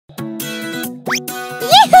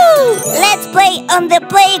Let's play on the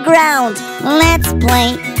playground. Let's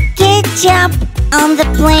play catch up on the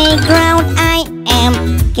playground. I am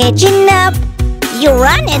catching up. You're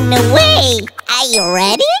running away. Are you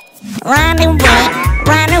ready? Run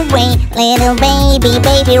away, little baby,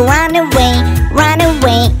 baby, run away, run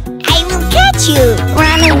away. I will catch you.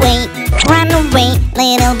 Run away,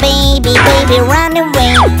 little baby, baby, run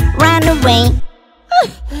away, run away.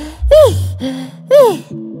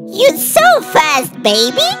 You're so fast,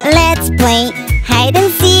 baby. Let's play hide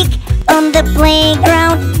and seek on the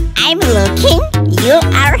playground. I'm looking, you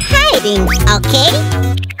are hiding, okay?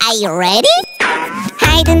 Are you ready?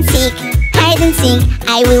 Hide and seek,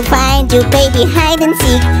 I will find you, baby. Hide and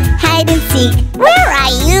seek, where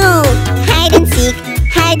are you? Hide and seek,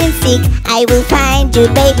 I will find you,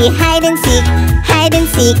 baby. Hide and seek,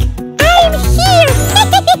 I'm here.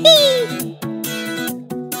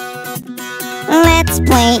 Let's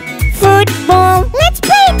play football. Let's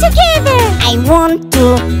play together. I want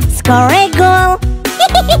to score a goal.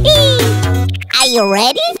 Are you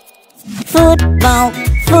ready? Football,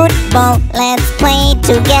 let's play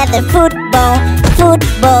together. Football,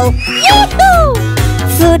 yahoo!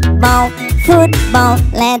 Football,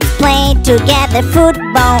 let's play together.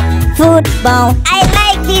 Football, I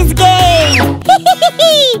like this game.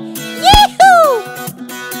 Yahoo!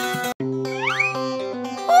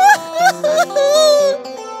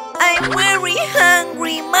 I'm very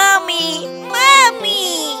hungry, Mommy.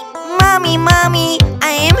 Mommy,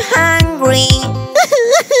 I am hungry.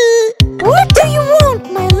 What do you want,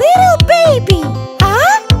 my little baby?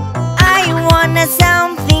 Huh? I want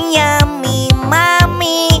something yummy,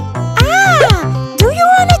 Mommy. Do you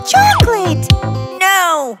want a chocolate?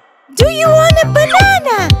 No. Do you want a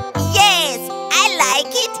banana? Yes, I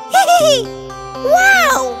like it.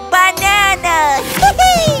 Wow, Banana.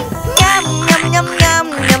 Yum, yum, yum, yum,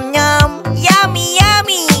 yum, yum. Yummy,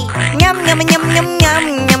 yummy. Yum, yum, yum, yum, yum,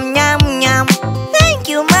 yum, yum, yum. Thank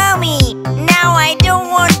you, Mommy. Now I don't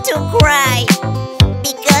want to cry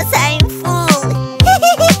because I'm full.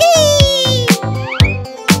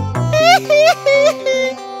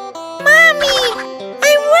 Mommy,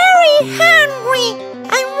 I'm very hungry.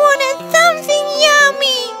 I wanted something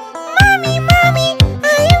yummy. Mommy, I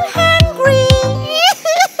am hungry.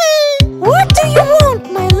 What do you want,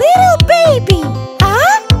 my little baby?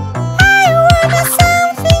 Huh? I want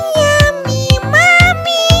something yummy,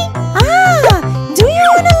 Mommy. Do you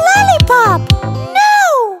want a lollipop? No.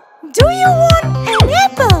 Do you want an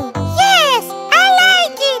apple? Yes, I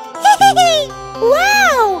like it.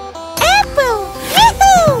 Wow, apple.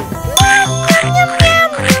 Yahoo! Yum, yum, yum,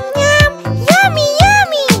 yum, yum, yum. Yummy,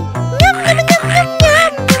 yummy. Yum, yum, yum,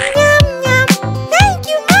 yum, yum, yum, yum. Thank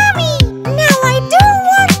you, Mommy. Now I don't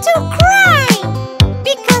want to cry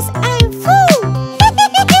because I'm full.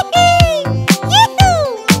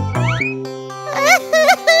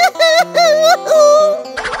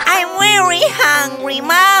 I'm very hungry,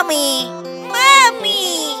 Mommy.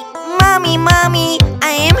 Mommy,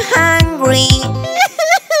 I am hungry.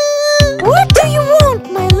 What do you want,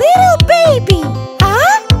 my little baby?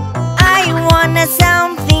 Huh? I want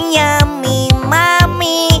something yummy,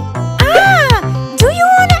 Mommy. Do you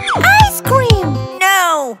want ice cream?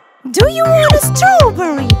 No. Do you want a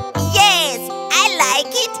strawberry? Yes, I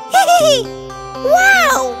like it.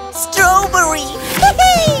 Wow, Strawberry.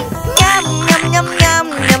 Yum, yum, yum, yum,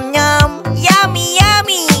 yum, yum. Yummy,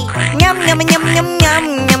 yummy. Yum, yum, yum, yum, yum,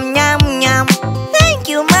 yum, yum, yum. Thank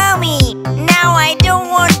you, Mommy. Now I don't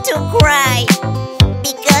want to cry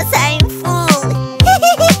because I'm full.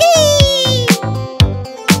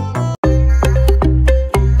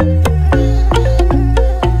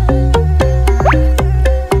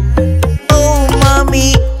 Oh,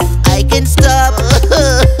 Mommy, I can't stop.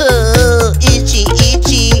 Itchy,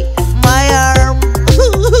 my arm.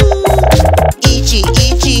 Itchy,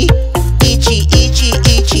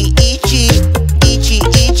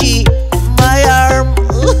 my arm.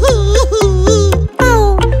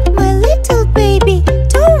 oh, my little baby,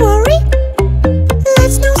 don't worry.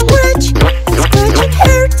 Let's no scratch. Scratching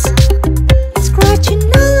hurts. Scratching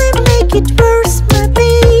only make it worse, my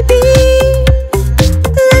baby.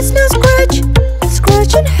 Let's no scratch.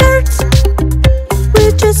 Scratching hurts.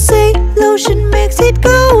 We'll just say lotion makes it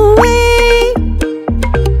go away.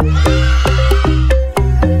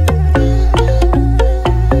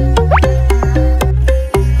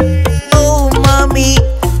 Oh, Mommy,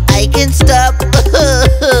 I can't stop.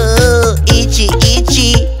 Itchy,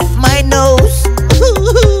 my nose.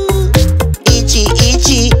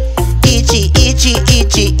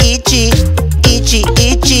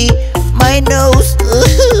 Itchy, my nose.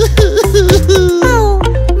 Oh,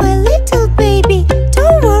 my little baby,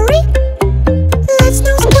 don't worry. Let's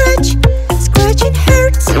no scratch.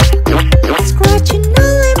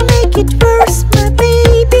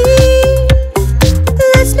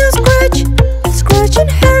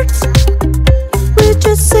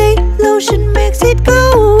 lotion makes it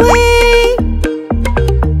go away.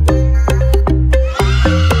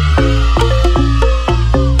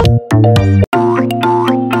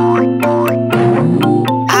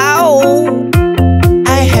 Ow!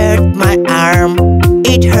 I hurt my arm.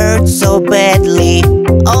 It hurts so badly.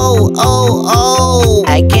 Oh, oh, oh!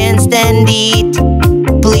 I can't stand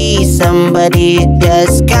it. Please, somebody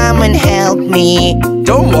just come and help me.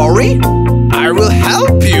 Don't worry, I will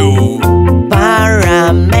help you.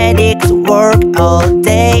 Paramedics work all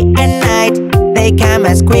day and night. They come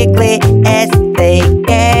as quickly as they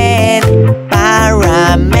can.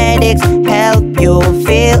 Paramedics help you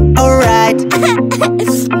feel alright.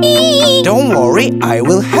 Me. Don't worry, I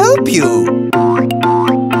will help you.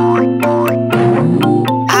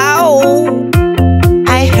 Ow!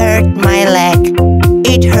 I hurt my leg.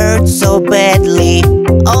 It hurts so badly.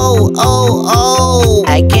 Oh, oh, oh!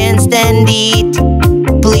 I can't stand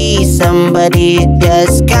it. Please, somebody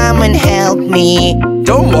just come and help me.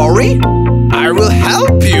 Don't worry, I will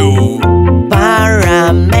help you.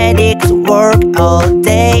 Paramedics work all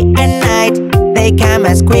day and night. They come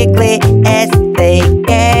as quickly as they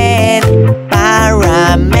can.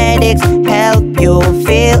 Paramedics help you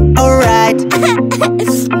feel alright.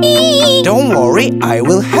 Me. Don't worry, I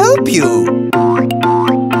will help you.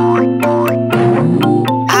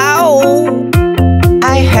 Ow!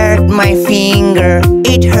 I hurt my finger.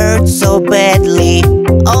 It hurts so badly.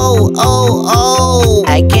 Oh, oh, oh!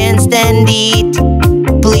 I can't stand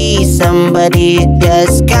it. Please, somebody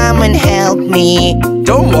just come and help me.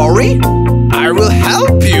 Don't worry, I will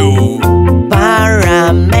help you.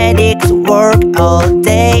 Paramedics work all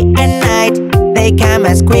day and night. They come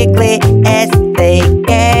as quickly as they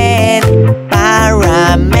can.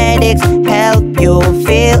 Paramedics help you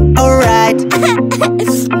feel alright.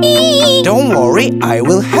 Me. Don't worry, I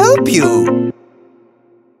will help you.